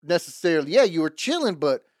chill necessarily. Yeah, you were chilling,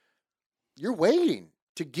 but you're waiting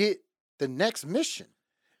to get the next mission.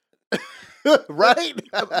 Right?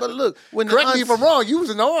 But look, when Correct me if I'm wrong. You was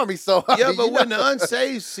in the army, so yeah, but when the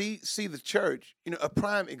unsaved see the church, a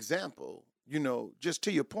prime example, just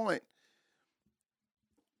to your point,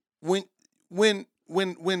 when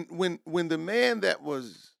the man that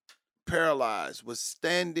was paralyzed was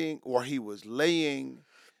standing or he was laying,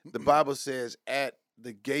 the Bible says, at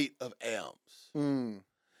the gate of alms.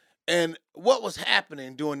 And what was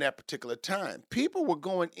happening during that particular time? People were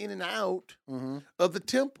going in and out of the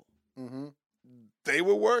temple. They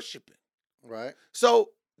were worshiping. Right. So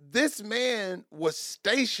this man was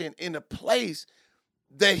stationed in a place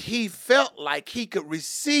that he felt like he could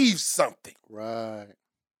receive something. Right.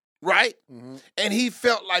 Right? And he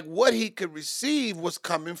felt like what he could receive was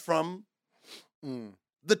coming from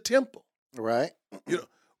the temple. Right.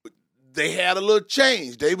 They had a little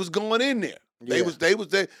change. They was going in there. Yeah. They was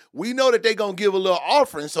there. We know that they gonna give a little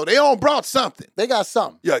offering, so they all brought something. They got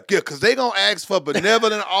something. Yeah, because they gonna ask for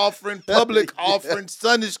benevolent offering, public offering,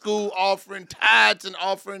 Sunday school offering, tithes and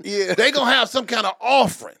offering. Yeah. They gonna have some kind of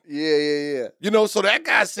offering. Yeah. So that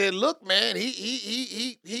guy said, "Look, man,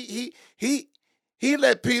 he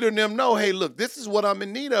let Peter and them know, hey, look, this is what I'm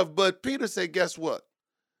in need of." But Peter said, guess what?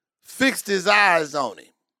 Fixed his eyes on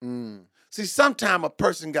him. See, sometime a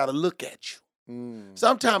person got to look at you.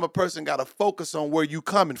 Sometime a person got to focus on where you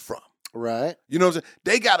coming from. Right. You know what I'm saying?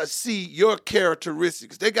 They got to see your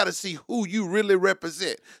characteristics. They got to see who you really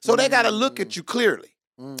represent. So they got to look at you clearly.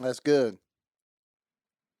 That's good.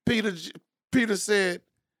 Peter said,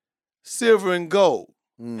 silver and gold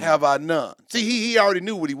have I none. See, he already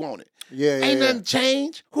knew what he wanted. Yeah. Ain't nothing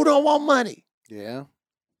changed. Who don't want money? Yeah.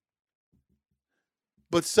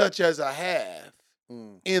 But such as I have,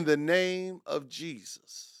 in the name of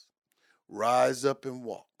Jesus, rise up and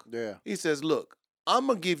walk. Yeah. He says, look, I'm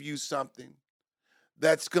going to give you something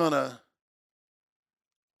that's going to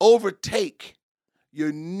overtake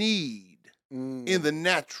your need in the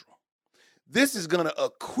natural. This is going to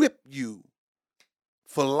equip you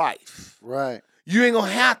for life. Right. You ain't going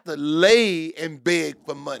to have to lay and beg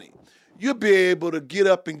for money. You'll be able to get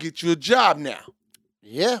up and get you a job now.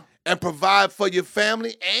 Yeah. And provide for your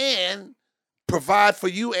family and provide for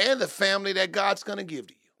you and the family that God's going to give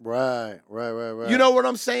to you. Right. You know what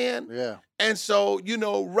I'm saying? Yeah. And so,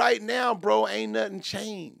 right now, bro, ain't nothing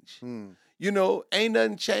changed. Ain't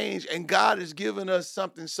nothing changed. And God has given us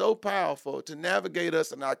something so powerful to navigate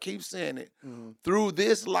us, and I keep saying it, through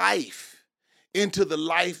this life into the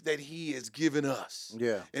life that he has given us.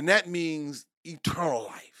 Yeah. And that means eternal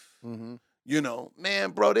life.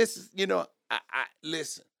 Man, bro, this is, I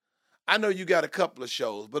listen. I know you got a couple of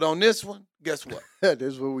shows, but on this one, guess what? This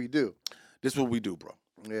is what we do. This is what we do, bro.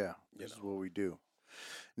 Yeah, this is what we do.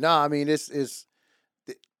 No, I mean,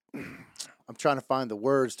 I'm trying to find the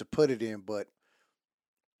words to put it in, but,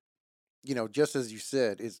 just as you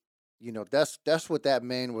said, that's what that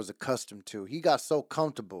man was accustomed to. He got so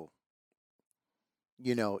comfortable,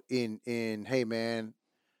 in hey, man,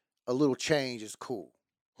 a little change is cool.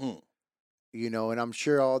 And I'm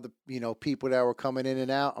sure all the, people that were coming in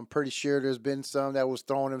and out, I'm pretty sure there's been some that was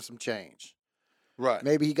throwing him some change. Right.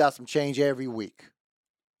 Maybe he got some change every week.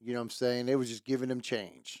 You know what I'm saying? They was just giving him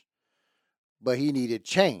change. But he needed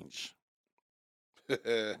change.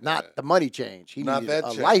 Not the money change. He Not needed that a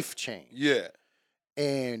change. life change. Yeah.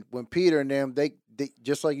 And when Peter and them, they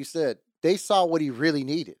just like you said, they saw what he really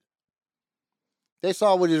needed. They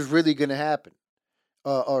saw what is really going to happen.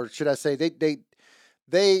 Or should I say,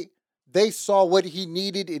 they saw what he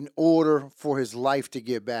needed in order for his life to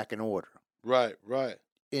get back in order. Right.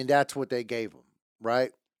 And that's what they gave him,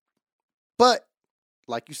 right? But,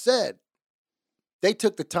 like you said, they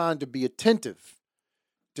took the time to be attentive,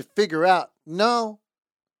 to figure out, no,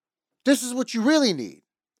 this is what you really need.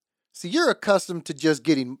 See, you're accustomed to just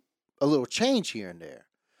getting a little change here and there.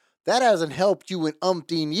 that hasn't helped you in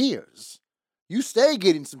umpteen years. You stay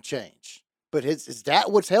getting some change. But is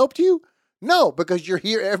that what's helped you? No, because you're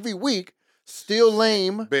here every week, still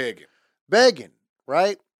lame, begging,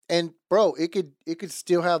 right? And bro, it could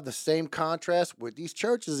still have the same contrast with these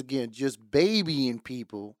churches again, just babying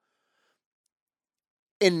people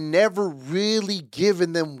and never really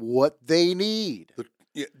giving them what they need.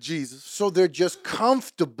 Yeah, Jesus. So they're just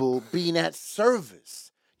comfortable being at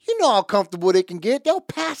service. You know how comfortable they can get. They'll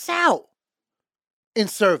pass out in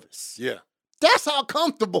service. Yeah. That's how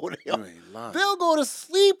comfortable they are. You ain't lying. They'll go to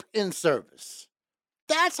sleep in service.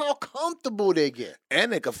 That's how comfortable they get.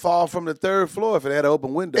 And they could fall from the third floor if it had an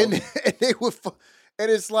open window. And they would,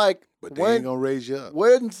 and it's like, but they ain't gonna raise you up.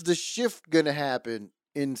 When's the shift gonna happen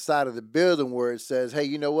inside of the building where it says, "Hey,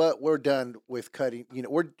 you know what? We're done with cutting. You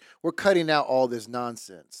know, we're cutting out all this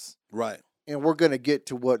nonsense, right? And we're gonna get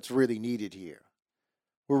to what's really needed here.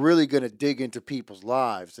 We're really gonna dig into people's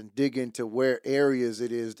lives and dig into where areas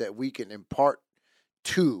it is that we can impart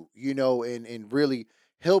to, you know, and really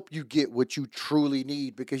help you get what you truly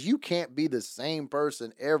need, because you can't be the same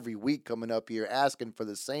person every week coming up here asking for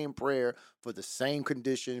the same prayer, for the same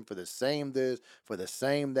condition, for the same this, for the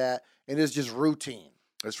same that, and it's just routine.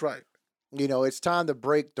 That's right. You know, it's time to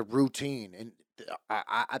break the routine, and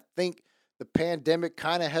I think the pandemic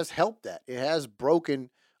kind of has helped that. It has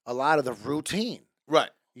broken a lot of the routine.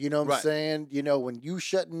 Right. You know what I'm saying? You know, when you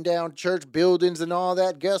shutting down church buildings and all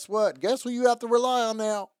that, guess what? Guess who you have to rely on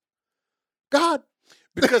now? God.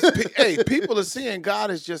 Because, hey, people are seeing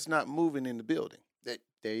God is just not moving in the building.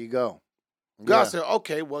 There you go. God said,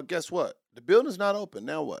 okay, well, guess what? The building's not open.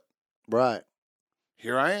 Now what? Right.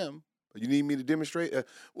 Here I am. You need me to demonstrate?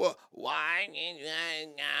 Well, why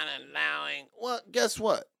not allowing? Well, guess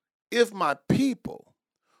what? If my people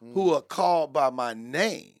who are called by my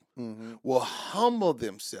name will humble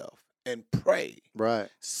themselves and pray, right,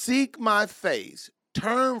 seek my face,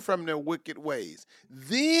 turn from their wicked ways,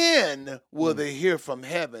 then will they hear from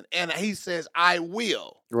heaven. And he says, I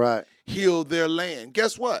will heal their land.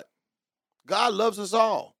 Guess what? God loves us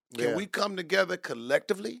all. Can we come together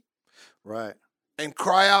collectively? Right. And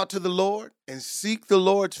cry out to the Lord and seek the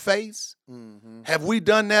Lord's face? Have we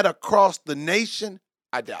done that across the nation?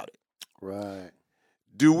 I doubt it. Right.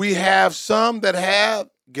 Do we have some that have?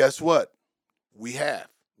 Guess what? We have.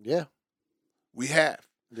 Yeah. We have.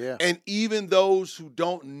 Yeah. And even those who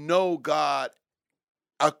don't know God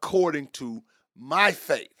according to my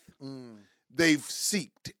faith, they've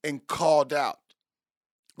seeked and called out.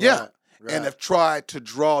 Yeah. Right. And have tried to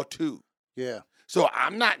draw to. Yeah. So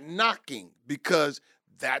I'm not knocking, because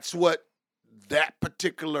that's what that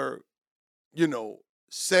particular,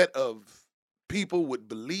 set of people would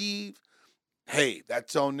believe. Hey,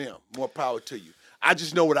 that's on them. More power to you. I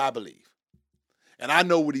just know what I believe. And I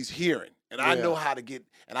know what he's hearing. And I know how to get,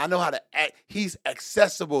 and I know how to act. He's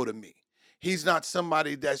accessible to me. He's not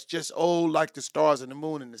somebody that's just, like the stars and the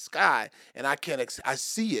moon in the sky, and I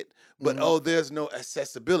see it, but there's no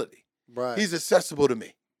accessibility. Right. He's accessible to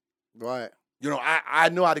me. Right. I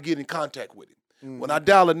know how to get in contact with him. When I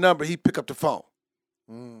dial a number, he pick up the phone.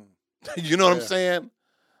 You know what I'm saying?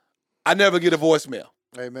 I never get a voicemail.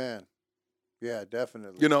 Amen. Yeah,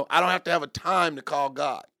 definitely. I don't have to have a time to call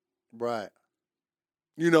God. Right.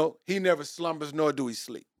 He never slumbers, nor do he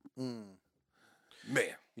sleep. Man.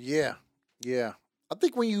 Yeah. Yeah. I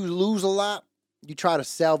think when you lose a lot, you try to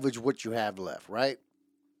salvage what you have left, right?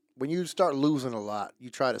 When you start losing a lot,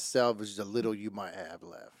 you try to salvage the little you might have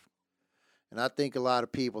left. And I think a lot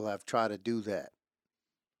of people have tried to do that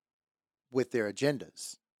with their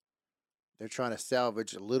agendas. They're trying to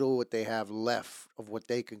salvage a little what they have left of what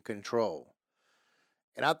they can control.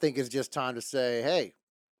 And I think it's just time to say, hey,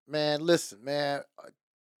 man, listen, man,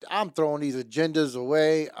 I'm throwing these agendas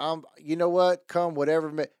away. You know what? Come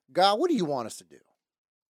whatever. God, what do you want us to do?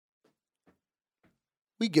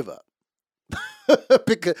 We give up.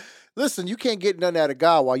 Because, listen, you can't get none out of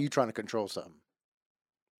God while you're trying to control something.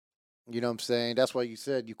 You know what I'm saying? That's why you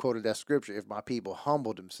quoted that scripture, if my people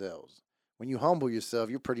humble themselves. When you humble yourself,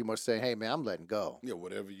 you're pretty much saying, hey, man, I'm letting go. Yeah,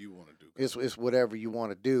 whatever you want to do. It's whatever you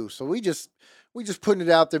want to do. So we just putting it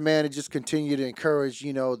out there, man, and just continue to encourage,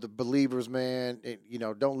 the believers, man. And,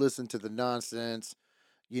 don't listen to the nonsense.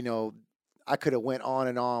 I could have went on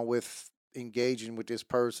and on with engaging with this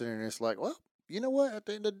person, and it's like, well, you know what? At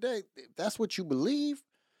the end of the day, if that's what you believe,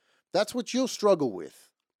 that's what you'll struggle with.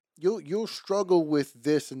 You'll struggle with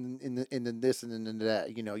this and this and then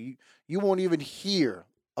that. You won't even hear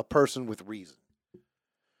a person with reason,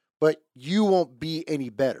 but you won't be any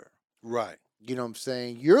better. Right. You know what I'm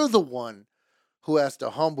saying? You're the one who has to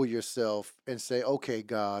humble yourself and say, okay,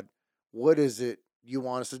 God, what is it you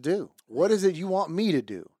want us to do? What is it you want me to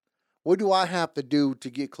do? What do I have to do to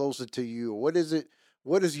get closer to you? What is it?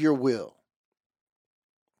 What is your will?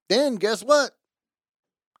 Then guess what?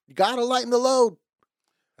 You gotta lighten the load.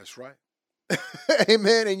 That's right.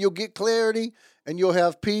 Amen. And you'll get clarity and you'll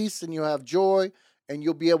have peace and you'll have joy and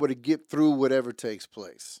you'll be able to get through whatever takes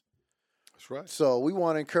place. That's right. So we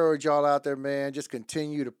want to encourage y'all out there, man. Just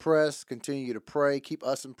continue to press, continue to pray, keep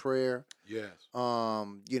us in prayer. Yes.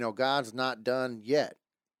 God's not done yet.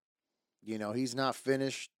 He's not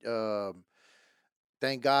finished.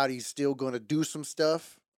 Thank God he's still going to do some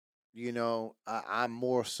stuff. I'm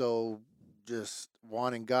more so just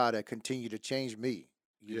wanting God to continue to change me,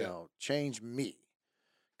 change me.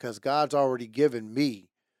 Because God's already given me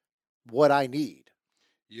what I need.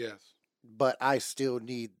 Yes. But I still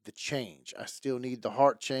need the change. I still need the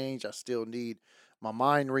heart change. I still need my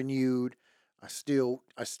mind renewed. I still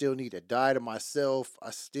need to die to myself.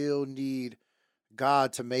 I still need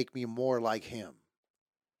God to make me more like him.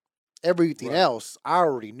 Everything else I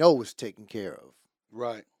already know is taken care of.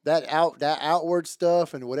 Right. That outward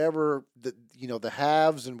stuff and whatever the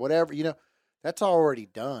haves and whatever, that's already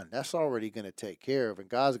done. That's already going to take care of, and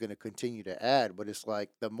God's going to continue to add. But it's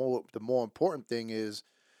like the more important thing is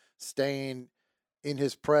staying in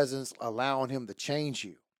his presence, allowing him to change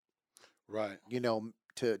you. Right.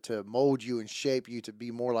 To mold you and shape you to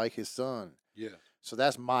be more like his son. Yeah. So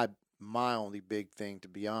that's my only big thing, to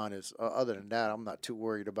be honest. Other than that, I'm not too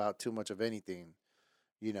worried about too much of anything.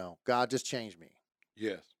 God just changed me.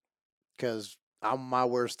 Yes. Because I'm my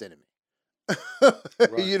worst enemy.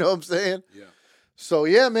 Right. You know what I'm saying? Yeah. So,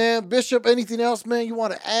 yeah, man. Bishop, anything else, man, you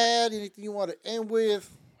want to add? Anything you want to end with?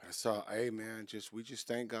 That's all. Hey, man, we just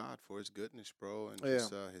thank God for his goodness, bro, and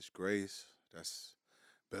just his grace. That's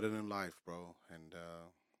better than life, bro. And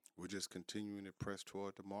we're just continuing to press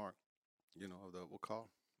toward the mark, of the we'll call.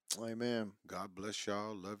 Amen. God bless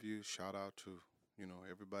y'all. Love you. Shout out to,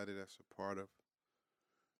 everybody that's a part of,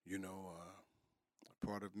 a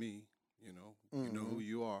part of me. You know who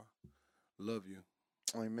you are. Love you.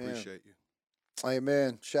 Amen. Appreciate you.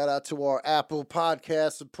 Amen. Shout out to our Apple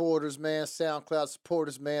Podcast supporters, man. SoundCloud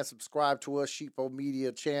supporters, man. Subscribe to us, Sheepo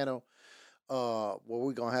Media channel. Well,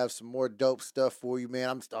 we're gonna have some more dope stuff for you,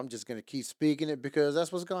 man. I'm just gonna keep speaking it because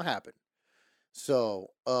that's what's gonna happen. So,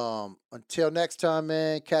 until next time,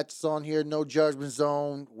 man, catch us on here, No Judgment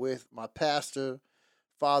Zone, with my pastor,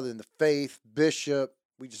 father in the faith, Bishop.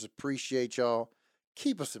 We just appreciate y'all.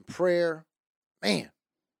 Keep us in prayer. Man,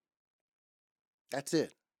 that's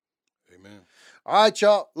it. Amen. All right,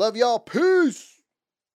 y'all. Love y'all. Peace.